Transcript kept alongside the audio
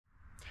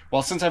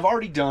Well, since I've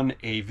already done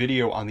a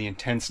video on the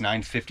Intense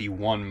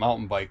 951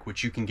 mountain bike,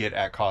 which you can get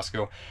at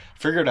Costco, I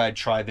figured I'd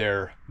try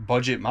their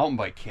budget mountain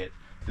bike kit.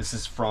 This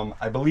is from,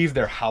 I believe,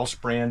 their house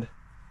brand.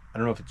 I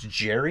don't know if it's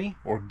Gerry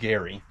or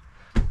Gerry,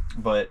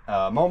 but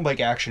Mountain Bike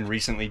Action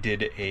recently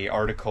did a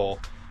article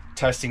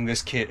testing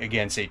this kit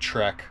against a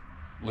Trek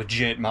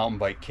legit mountain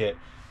bike kit.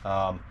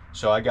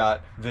 So I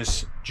got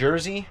this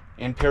jersey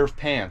and pair of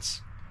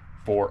pants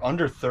for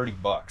under 30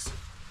 bucks.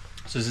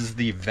 So this is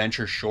the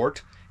Venture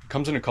Short. It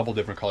comes in a couple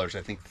different colors,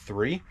 I think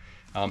 3.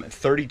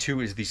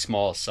 32 is the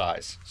smallest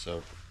size.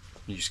 So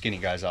you skinny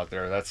guys out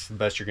there, that's the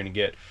best you're gonna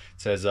get. It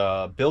says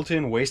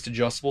built-in waist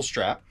adjustable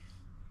strap,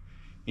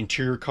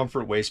 interior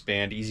comfort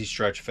waistband, easy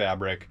stretch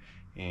fabric,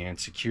 and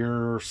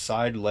secure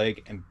side,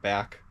 leg, and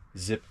back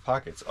zip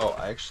pockets. Oh,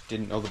 I actually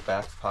didn't know the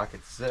back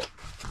pockets zip.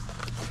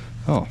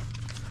 Oh,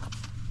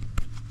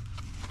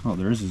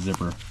 there is a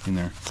zipper in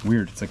there. It's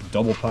weird. It's like a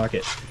double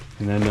pocket.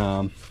 And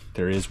then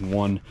there is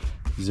one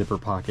zipper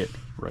pocket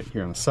right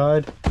here on the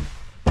side.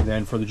 And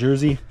then for the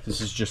jersey,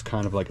 this is just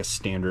kind of like a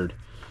standard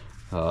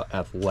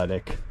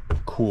athletic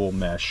cool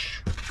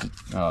mesh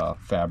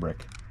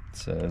fabric. It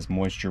says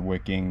moisture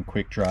wicking,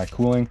 quick dry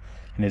cooling,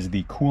 and is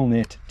the Cool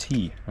Knit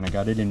Tee, and I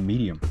got it in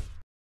medium.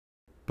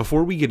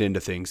 Before we get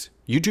into things,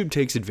 YouTube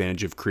takes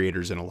advantage of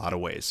creators in a lot of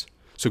ways,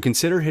 so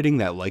consider hitting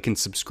that like and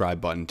subscribe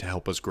button to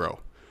help us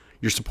grow.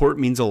 Your support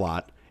means a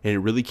lot, and it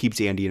really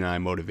keeps Andy and I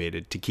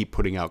motivated to keep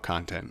putting out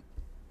content.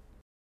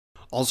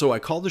 Also, I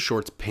called the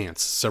shorts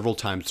pants several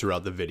times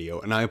throughout the video,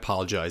 and I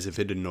apologize if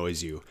it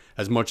annoys you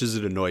as much as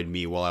it annoyed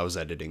me while I was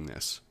editing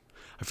this.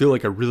 I feel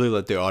like I really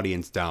let the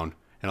audience down,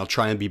 and I'll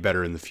try and be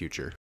better in the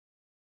future.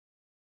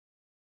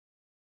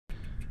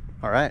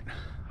 Alright,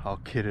 I'll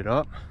kit it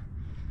up.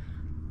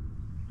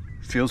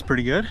 Feels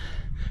pretty good.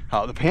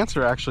 The pants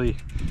are actually,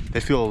 they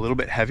feel a little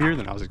bit heavier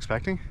than I was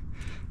expecting,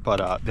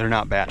 but they're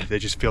not bad. They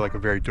just feel like a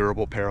very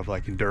durable pair of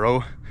like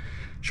enduro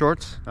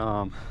shorts.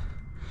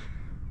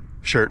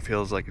 Shirt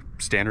feels like a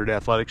standard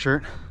athletic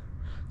shirt.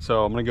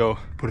 So I'm gonna go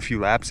put a few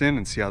laps in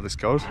and see how this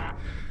goes.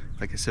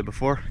 Like I said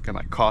before, got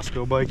my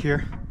Costco bike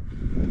here.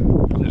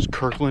 I'm just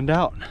Kirkland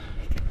out.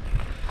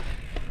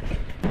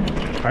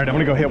 All right, I'm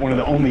gonna go hit one of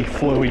the only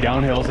flowy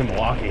downhills in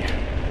Milwaukee.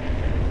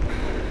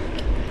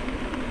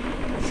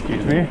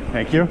 Excuse me,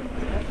 thank you.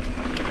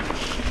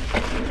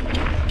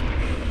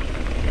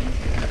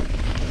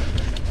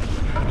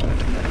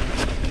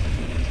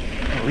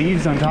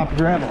 Leaves on top of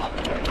gravel.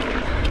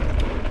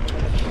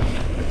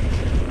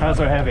 I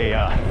also have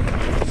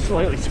a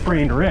slightly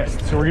sprained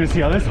wrist, so we're gonna see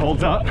how this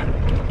holds up.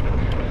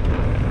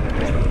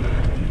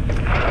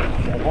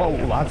 Whoa,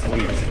 lots of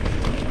leaves.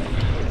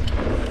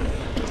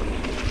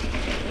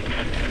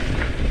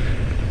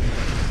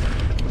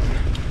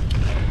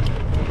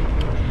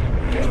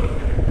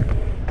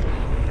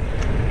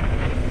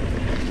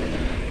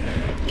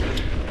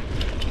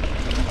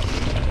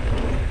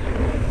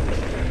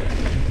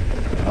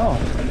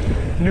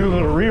 Oh, new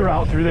little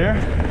reroute through there.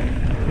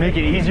 Make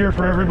it easier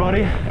for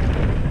everybody.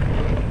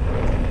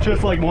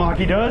 Just like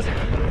Milwaukee does,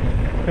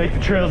 make the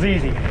trails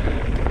easy.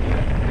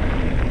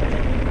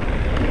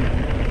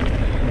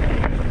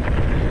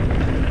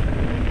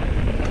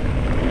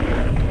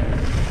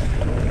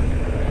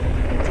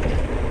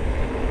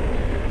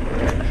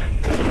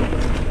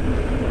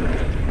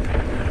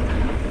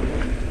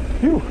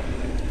 Phew.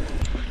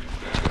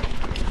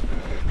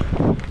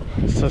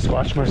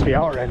 Sasquatch must be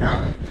out right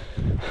now.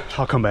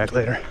 I'll come back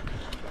later.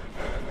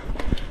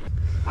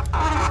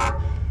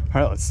 All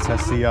right, let's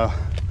test the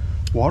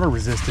water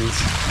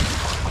resistance.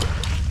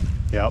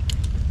 Yep,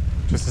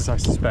 just as I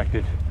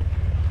suspected.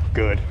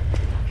 Good.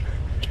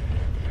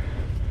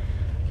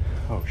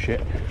 Oh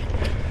shit.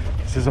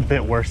 This is a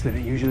bit worse than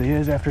it usually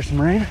is after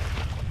some rain.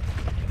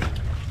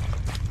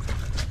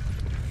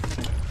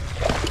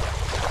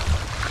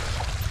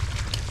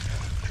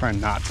 Trying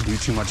not to do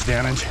too much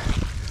damage,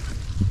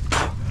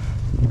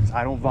 because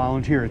I don't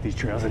volunteer at these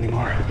trails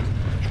anymore.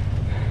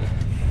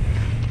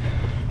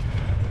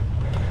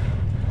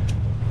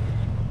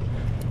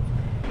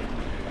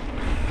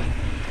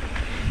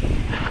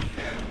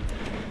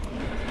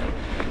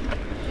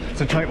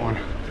 It's a tight one.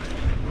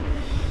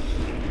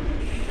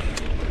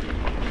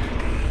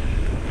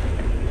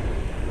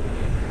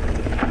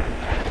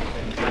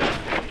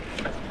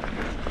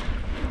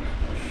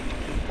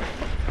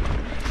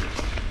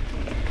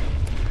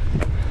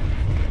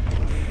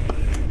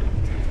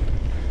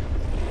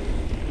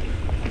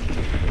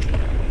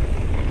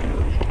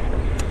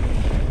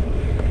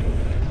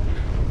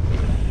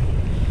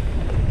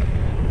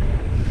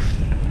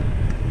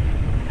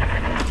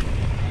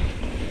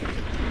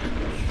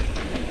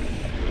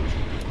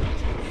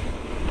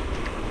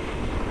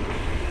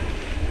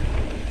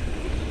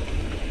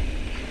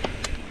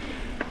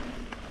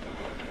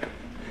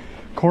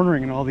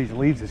 Cornering in all these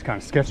leaves is kind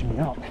of sketching me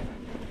out.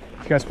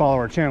 If you guys follow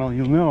our channel,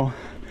 you'll know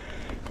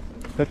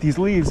that these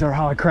leaves are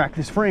how I cracked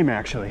this frame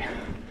actually.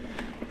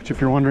 Which,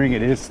 if you're wondering,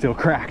 it is still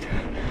cracked.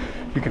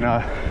 You can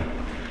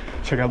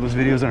check out those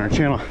videos on our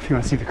channel if you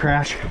want to see the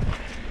crash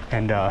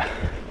and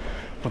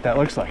what that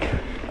looks like.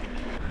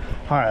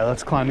 All right,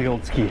 let's climb the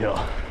old ski hill.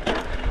 All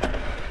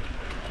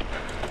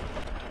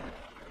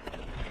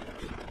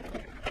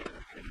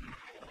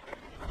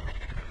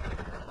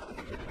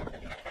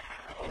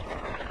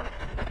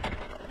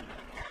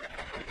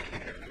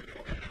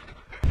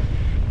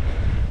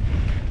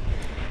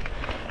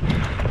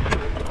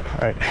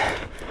right,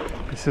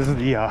 this is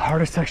the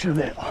hardest section of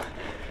the hill.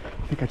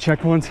 I think I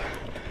checked once,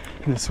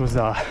 and this was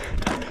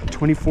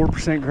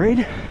 24%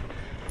 grade.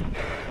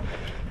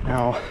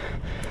 Now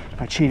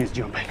my chain is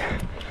jumping.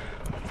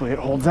 Hopefully it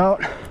holds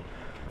out.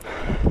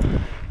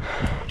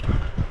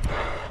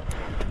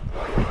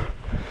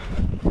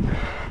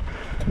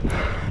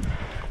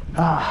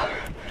 Ah,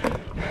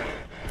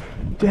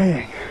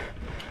 dang.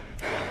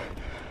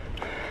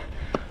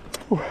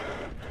 Ooh.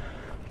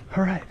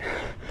 All right,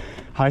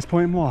 highest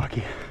point in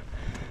Milwaukee.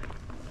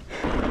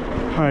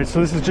 All right, so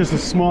this is just a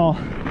small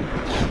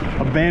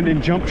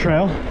abandoned jump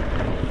trail.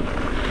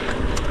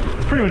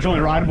 It's pretty much only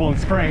rideable in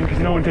spring because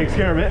no one takes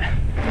care of it.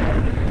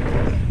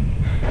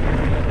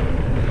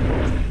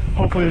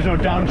 Hopefully there's no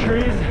downed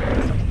trees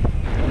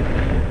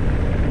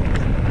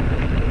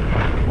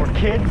or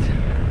kids.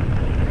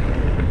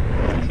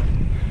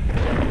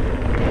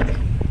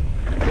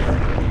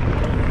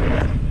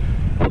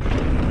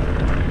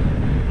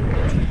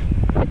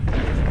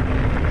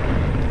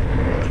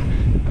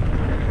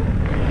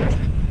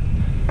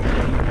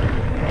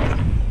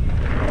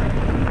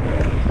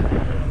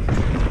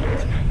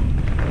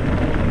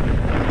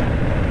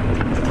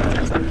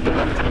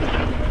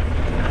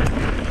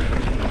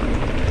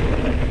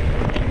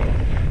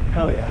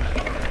 Hell yeah.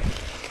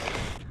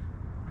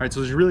 All right, so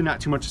there's really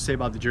not too much to say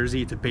about the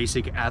jersey. It's a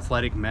basic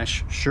athletic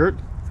mesh shirt.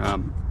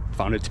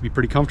 Found it to be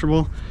pretty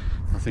comfortable.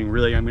 Nothing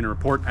really I'm gonna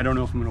report. I don't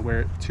know if I'm gonna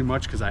wear it too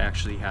much because I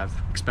actually have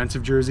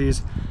expensive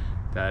jerseys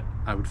that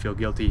I would feel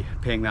guilty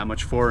paying that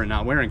much for and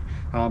not wearing.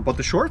 But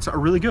the shorts are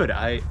really good.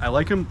 I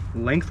like them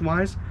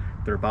lengthwise.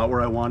 They're about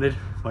where I wanted.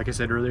 Like I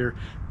said earlier,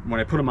 when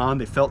I put them on,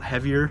 they felt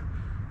heavier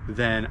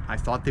than I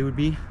thought they would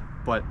be,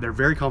 but they're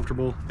very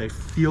comfortable. They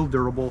feel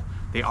durable.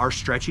 They are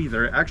stretchy.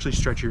 They're actually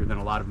stretchier than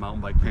a lot of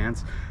mountain bike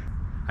pants.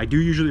 I do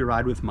usually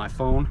ride with my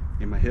phone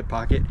in my hip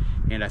pocket,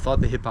 and I thought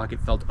the hip pocket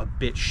felt a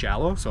bit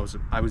shallow, so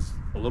I was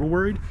a little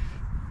worried,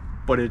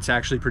 but it's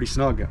actually pretty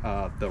snug.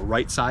 The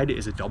right side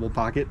is a double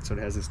pocket, so it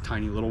has this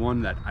tiny little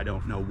one that I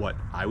don't know what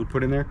I would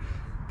put in there,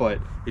 but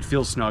it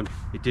feels snug.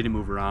 It didn't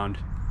move around,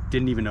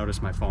 didn't even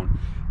notice my phone.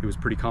 It was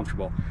pretty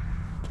comfortable.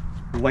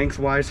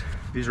 Lengthwise,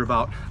 these are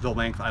about the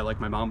length I like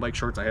my mountain bike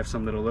shorts. I have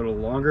some that are a little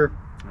longer,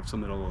 I have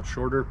some that are a little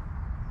shorter.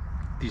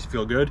 These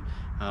feel good.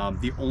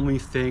 The only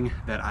thing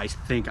that I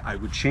think I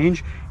would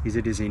change is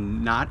it is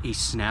not a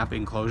snap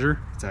enclosure.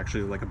 It's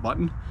actually like a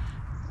button.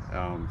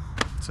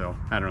 So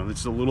I don't know,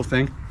 it's a little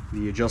thing.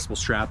 The adjustable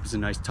strap is a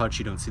nice touch.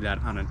 You don't see that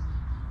on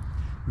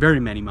very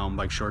many mountain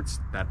bike shorts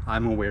that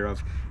I'm aware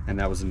of, and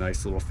that was a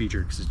nice little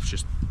feature because it's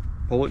just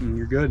pull it and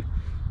you're good.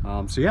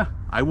 So yeah,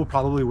 I will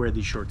probably wear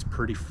these shorts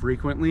pretty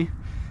frequently.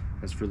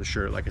 As for the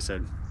shirt, like I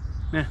said,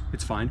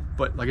 it's fine.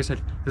 But like I said,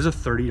 there's a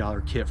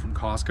 $30 kit from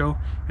Costco,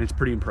 and it's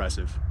pretty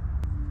impressive.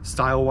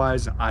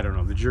 Style-wise, I don't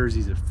know. The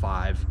jersey's at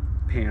 5,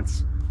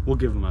 pants, we'll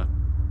give them a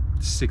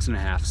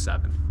 6.5,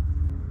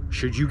 7.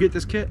 Should you get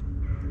this kit?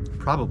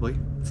 Probably.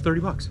 It's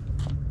 30 bucks.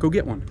 Go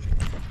get one.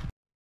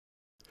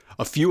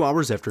 A few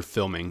hours after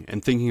filming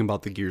and thinking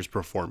about the gear's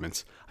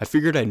performance, I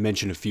figured I'd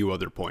mention a few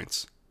other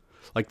points.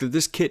 Like that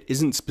this kit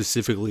isn't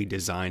specifically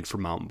designed for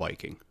mountain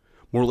biking,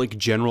 more like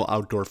general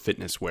outdoor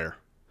fitness wear.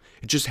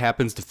 It just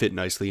happens to fit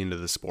nicely into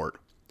the sport.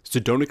 So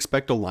don't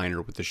expect a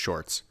liner with the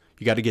shorts.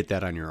 You got to get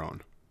that on your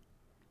own.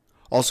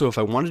 Also, if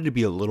I wanted to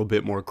be a little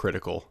bit more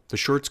critical, the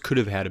shorts could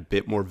have had a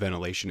bit more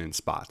ventilation in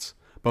spots.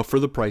 But for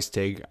the price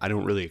tag, I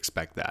don't really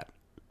expect that.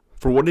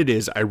 For what it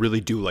is, I really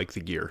do like the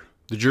gear.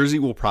 The jersey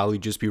will probably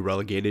just be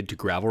relegated to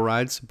gravel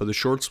rides, but the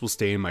shorts will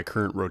stay in my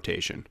current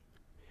rotation.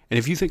 And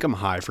if you think I'm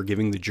high for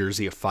giving the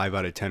jersey a 5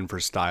 out of 10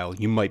 for style,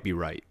 you might be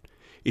right.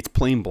 It's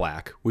plain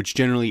black, which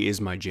generally is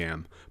my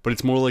jam, but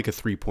it's more like a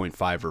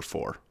 3.5 or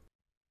 4.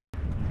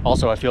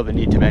 Also, I feel the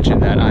need to mention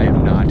that I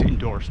am not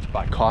endorsed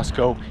by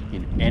Costco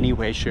in any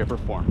way, shape, or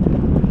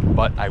form,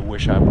 but I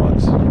wish I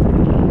was.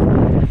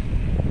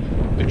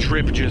 The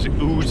trip just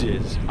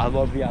oozes. I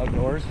love the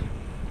outdoors,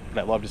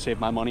 but I love to save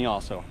my money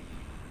also.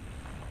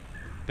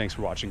 Thanks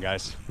for watching,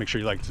 guys. Make sure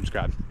you like and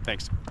subscribe.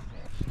 Thanks.